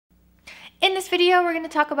In this video, we're going to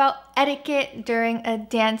talk about etiquette during a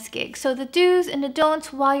dance gig. So the do's and the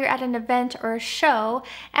don'ts while you're at an event or a show.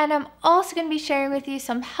 And I'm also going to be sharing with you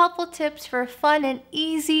some helpful tips for a fun and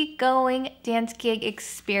easy-going dance gig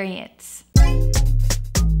experience.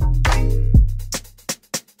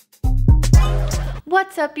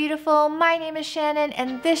 What's up, beautiful? My name is Shannon,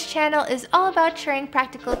 and this channel is all about sharing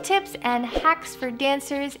practical tips and hacks for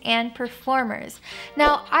dancers and performers.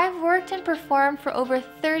 Now, I've worked and performed for over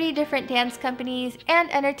 30 different dance companies and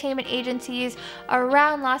entertainment agencies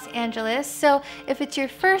around Los Angeles. So if it's your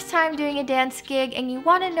first time doing a dance gig and you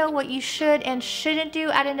want to know what you should and shouldn't do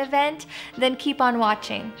at an event, then keep on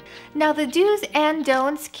watching. Now, the do's and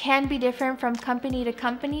don'ts can be different from company to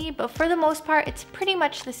company, but for the most part, it's pretty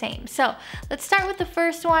much the same. So let's start with the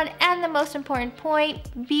first one and the most important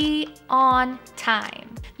point: be on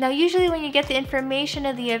time. Now, usually when you get the information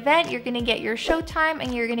of the event, you're going to get your show time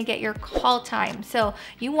and you're going to get your call time. So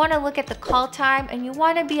you want to look at the call time and you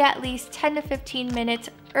want to be at least 10 to 15 minutes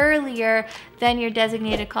earlier than your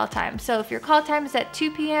designated call time. So if your call time is at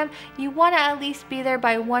 2 p.m., you want to at least be there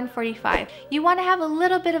by 1:45. You want to have a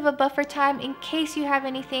little bit of a buffer time in case you have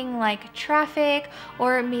anything like traffic,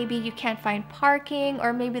 or maybe you can't find parking,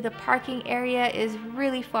 or maybe the parking area is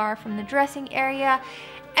really far from the dressing area.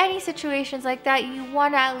 Any situations like that, you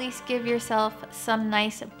want to at least give yourself some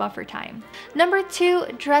nice buffer time. Number two,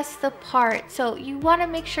 dress the part. So you want to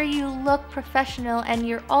make sure you look professional and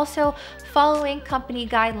you're also following company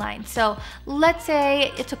guidelines. So let's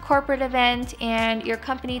say it's a corporate event and your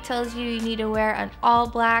company tells you you need to wear an all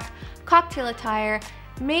black cocktail attire.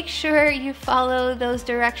 Make sure you follow those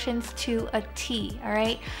directions to a T, all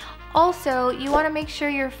right? Also, you want to make sure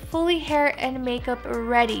you're fully hair and makeup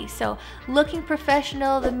ready. So looking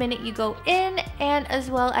professional the minute you go in and as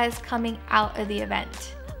well as coming out of the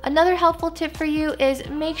event. Another helpful tip for you is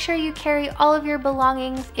make sure you carry all of your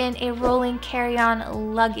belongings in a rolling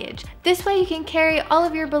carry-on luggage. This way you can carry all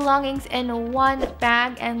of your belongings in one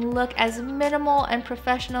bag and look as minimal and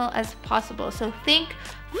professional as possible. So think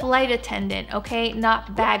flight attendant, okay?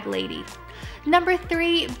 Not bag lady. Number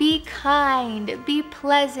three, be kind, be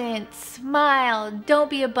pleasant, smile, don't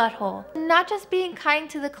be a butthole. Not just being kind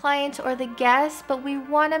to the clients or the guests, but we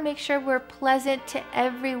want to make sure we're pleasant to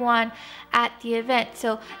everyone at the event.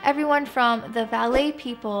 So everyone from the valet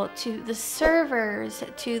people to the servers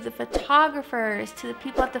to the photographers to the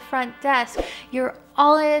people at the front desk, you're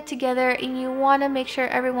all in it together and you want to make sure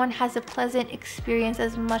everyone has a pleasant experience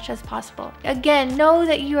as much as possible. Again, know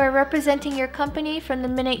that you are representing your company from the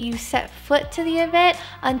minute you set foot to the event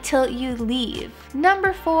until you leave.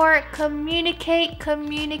 Number four, communicate,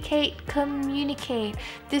 communicate, communicate.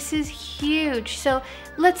 This is huge. So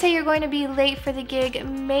let's say you're going to be late for the gig.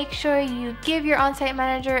 Make sure you give your on-site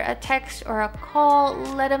manager a text or a call,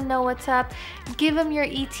 let them know what's up, give them your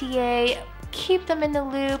ETA, keep them in the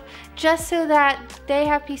loop just so that they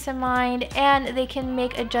have peace of mind and they can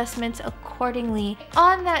make adjustments accordingly.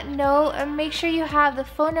 On that note, make sure you have the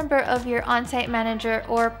phone number of your on-site manager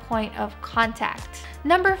or point of contact.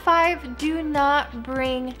 Number five, do not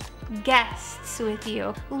bring guests with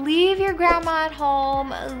you. Leave your grandma at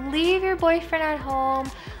home, leave your boyfriend at home,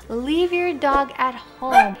 leave your dog at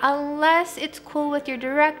home, unless it's cool with your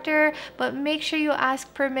director, but make sure you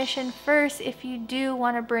ask permission first if you do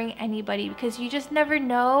want to bring anybody, because you just never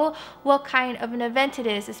know what kind of an event it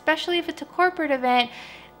is, especially if it's a corporate event.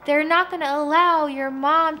 They're not going to allow your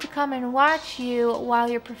mom to come and watch you while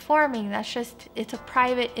you're performing. It's a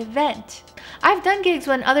private event. I've done gigs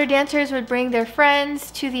when other dancers would bring their friends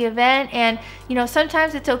to the event, and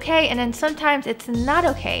sometimes it's okay and then sometimes it's not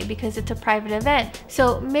okay because it's a private event.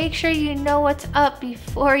 So make sure you know what's up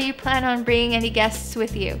before you plan on bringing any guests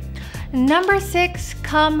with you. Number six,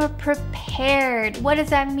 come prepared. What does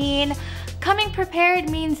that mean? Coming prepared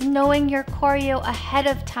means knowing your choreo ahead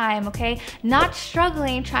of time, okay? Not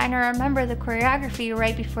struggling trying to remember the choreography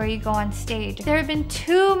right before you go on stage. There have been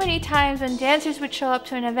too many times when dancers would show up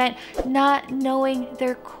to an event not knowing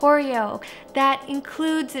their choreo. That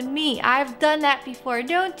includes me. I've done that before.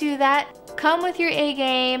 Don't do that. Come with your A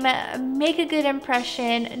game, make a good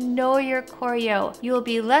impression, know your choreo. You'll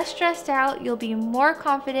be less stressed out, you'll be more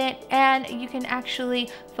confident, and you can actually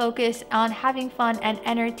focus on having fun and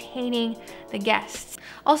entertaining the guests.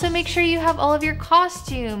 Also, make sure you have all of your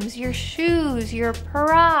costumes, your shoes, your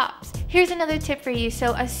props. Here's another tip for you.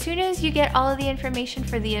 So as soon as you get all of the information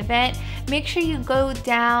for the event, make sure you go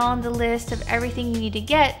down the list of everything you need to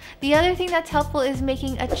get. The other thing that's helpful is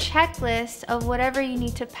making a checklist of whatever you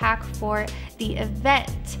need to pack for the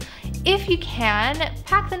event. if you can,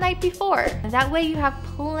 pack the night before. That way you have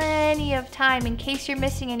plenty of time in case you're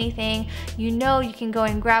missing anything. You know you can go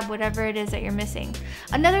and grab whatever it is that you're missing.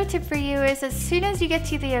 Another tip for you is as soon as you get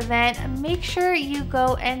to the event, make sure you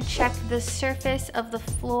go and check the surface of the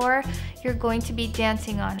floor you're going to be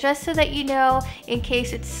dancing on, just so that you know in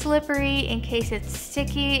case it's slippery, in case it's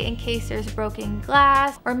sticky, in case there's broken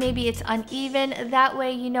glass, or maybe it's uneven. That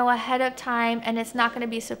way you know ahead of time and it's not going to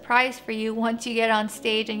be a surprise for you once you get on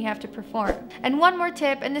stage and you have to perform. And one more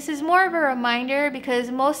tip, and this is more of a reminder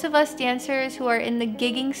because most of us dancers who are in the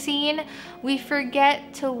gigging scene, we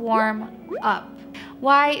forget to warm up.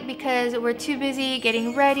 Why? Because we're too busy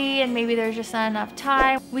getting ready and maybe there's just not enough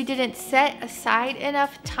time. We didn't set aside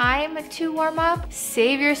enough time to warm up.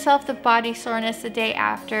 Save yourself the body soreness the day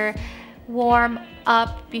after. Warm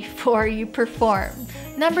up before you perform.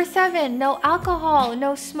 Number 7, no alcohol,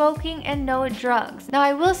 no smoking, and no drugs. Now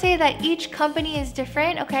I will say that each company is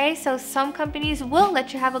different, okay? So some companies will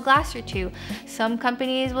let you have a glass or two. Some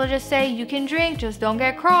companies will just say you can drink, just don't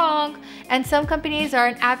get crunk. And some companies are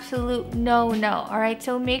an absolute no-no, all right?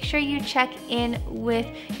 So make sure you check in with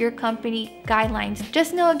your company guidelines.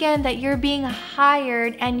 Just know again that you're being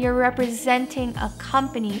hired and you're representing a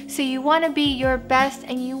company. So you wanna be your best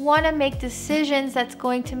and you wanna make decisions that's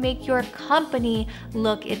going to make your company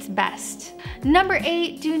look its best. Number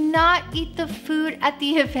 8, do not eat the food at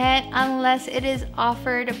the event unless it is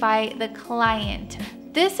offered by the client.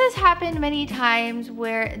 This has happened many times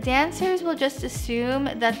where dancers will just assume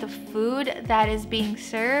that the food that is being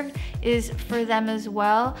served is for them as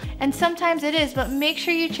well. And sometimes it is, but make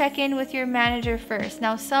sure you check in with your manager first.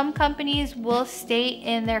 Now, some companies will state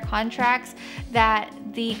in their contracts that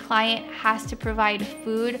the client has to provide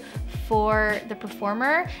food for the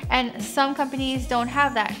performer, and some companies don't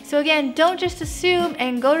have that. So again, don't just assume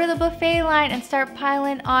and go to the buffet line and start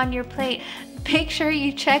piling on your plate. Make sure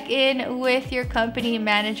you check in with your company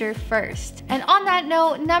manager first. And on that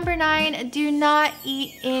note, number 9, do not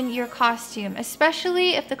eat in your costume,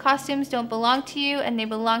 especially if the costumes don't belong to you and they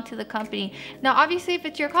belong to the company. Now, obviously, if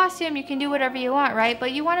it's your costume, you can do whatever you want, right?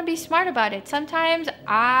 But you want to be smart about it. Sometimes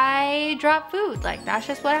I drop food, like that's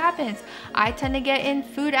just what happens. I tend to get in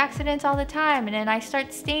food accidents all the time and then I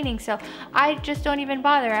start staining. So I just don't even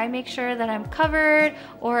bother. I make sure that I'm covered,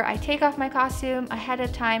 or I take off my costume ahead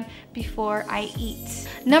of time before I eat.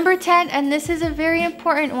 Number 10, and this is a very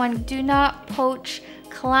important one, do not poach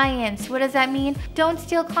clients. What does that mean? Don't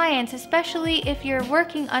steal clients, especially if you're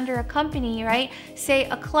working under a company, right? Say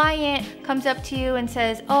a client comes up to you and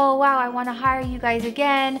says, oh wow, I want to hire you guys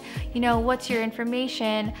again. You know, what's your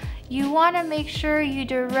information? You want to make sure you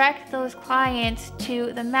direct those clients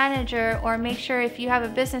to the manager, or make sure if you have a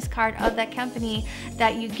business card of that company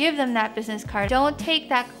that you give them that business card. Don't take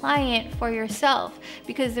that client for yourself,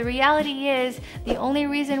 because the reality is the only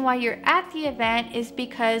reason why you're at the event is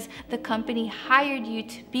because the company hired you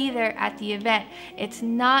to be there at the event. It's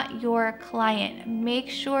not your client. Make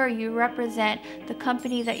sure you represent the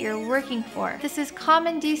company that you're working for. This is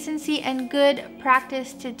common decency and good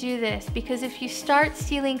practice to do this, because if you start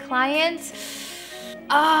stealing clients,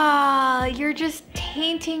 you're just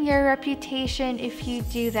tainting your reputation if you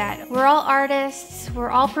do that. We're all artists,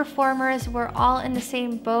 we're all performers, we're all in the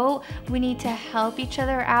same boat. We need to help each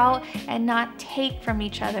other out and not take from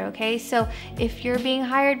each other, okay? So if you're being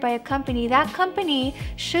hired by a company, that company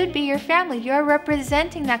should be your family. You're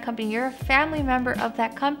representing that company. You're a family member of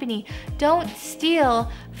that company. Don't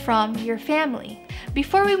steal from your family.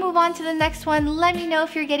 Before we move on to the next one, let me know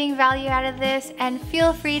if you're getting value out of this, and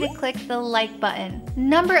feel free to click the like button.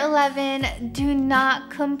 Number 11, do not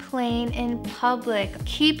complain in public.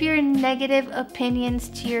 Keep your negative opinions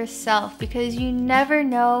to yourself, because you never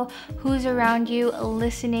know who's around you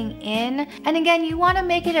listening in. And again, you want to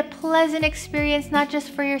make it a pleasant experience, not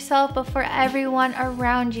just for yourself, but for everyone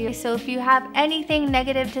around you. So if you have anything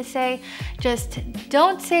negative to say, just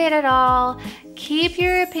don't say it at all. Keep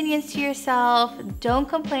your opinions to yourself. Don't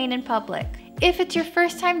complain in public. If it's your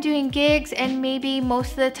first time doing gigs and maybe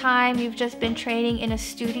most of the time you've just been training in a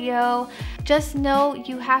studio, just know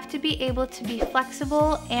you have to be able to be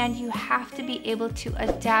flexible and you have to be able to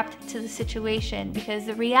adapt to the situation, because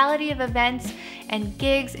the reality of events and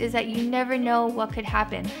gigs is that you never know what could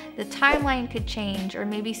happen. The timeline could change, or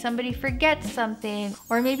maybe somebody forgets something,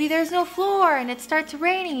 or maybe there's no floor and it starts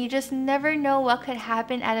raining. You just never know what could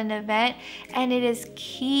happen at an event, and it is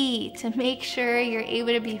key to make sure you're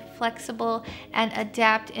able to be flexible and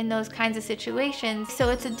adapt in those kinds of situations. So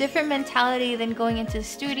it's a different mentality than going into the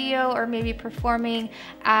studio or maybe performing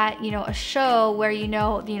at, you know, a show where you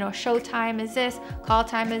know, show time is this, call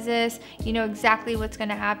time is this, you know exactly what's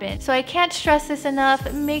gonna happen. So I can't stress this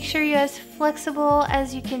enough. Make sure you're as flexible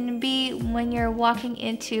as you can be when you're walking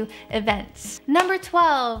into events. Number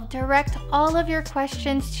 12, direct all of your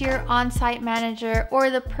questions to your on-site manager or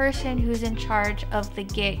the person who's in charge of the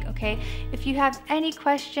gig, okay? If you have any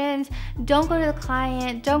questions, don't go to the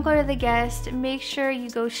client, don't go to the guest. Make sure you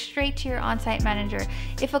go straight to your on-site manager.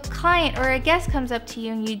 If a client or a guest comes up to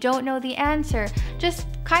you and you don't know the answer, just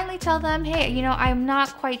kindly tell them, hey, you know, I'm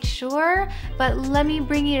not quite sure, but let me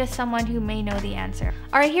bring you to someone who may know the answer.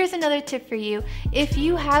 All right, here's another tip for you. If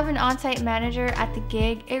you have an on-site manager at the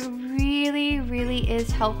gig, it really is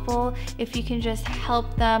helpful if you can just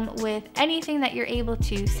help them with anything that you're able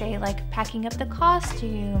to, say like packing up the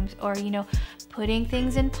costumes or, you know, putting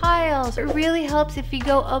things in piles. It really helps if you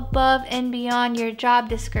go above and beyond your job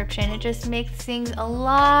description. It just makes things a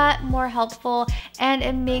lot more helpful and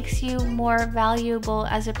it makes you more valuable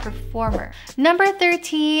as a performer. Number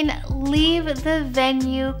 13, leave the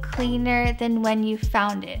venue cleaner than when you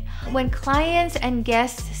found it. When clients and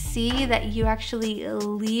guests see that you actually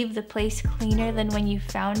leave the place cleaner than when you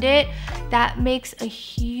found it, that makes a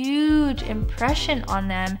huge impression on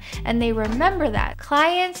them and they remember that.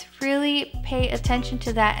 Clients really pay attention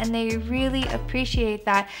to that and they really appreciate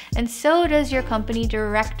that, and so does your company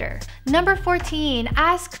director. Number 14,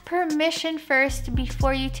 ask permission first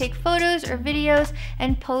before you take photos or videos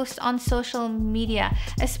and post on social media,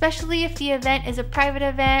 especially if the event is a private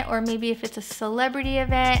event or maybe if it's a celebrity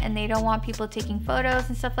event and they don't want people taking photos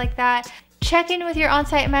and stuff like that. Check in with your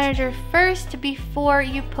on-site manager first before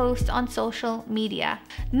you post on social media.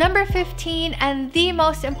 Number 15, and the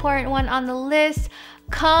most important one on the list,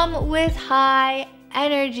 come with high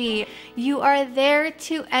energy. You are there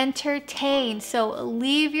to entertain, so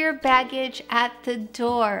leave your baggage at the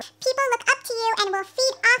door. People look up to you and will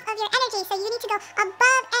feed off of your energy, so you need to go above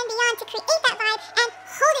and beyond to create that vibe and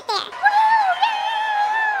hold it there.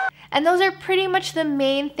 And those are pretty much the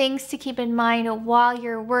main things to keep in mind while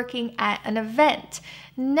you're working at an event.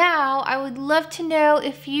 Now, I would love to know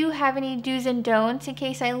if you have any do's and don'ts in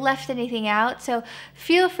case I left anything out, so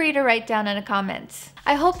feel free to write down in the comments.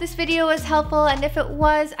 I hope this video was helpful, and if it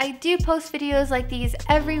was, I do post videos like these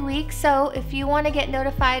every week, so if you want to get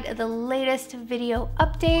notified of the latest video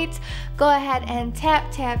updates, go ahead and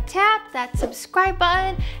tap that subscribe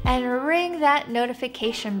button and ring that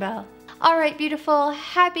notification bell. Alright, beautiful,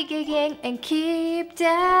 happy gigging and keep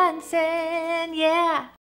dancing, yeah!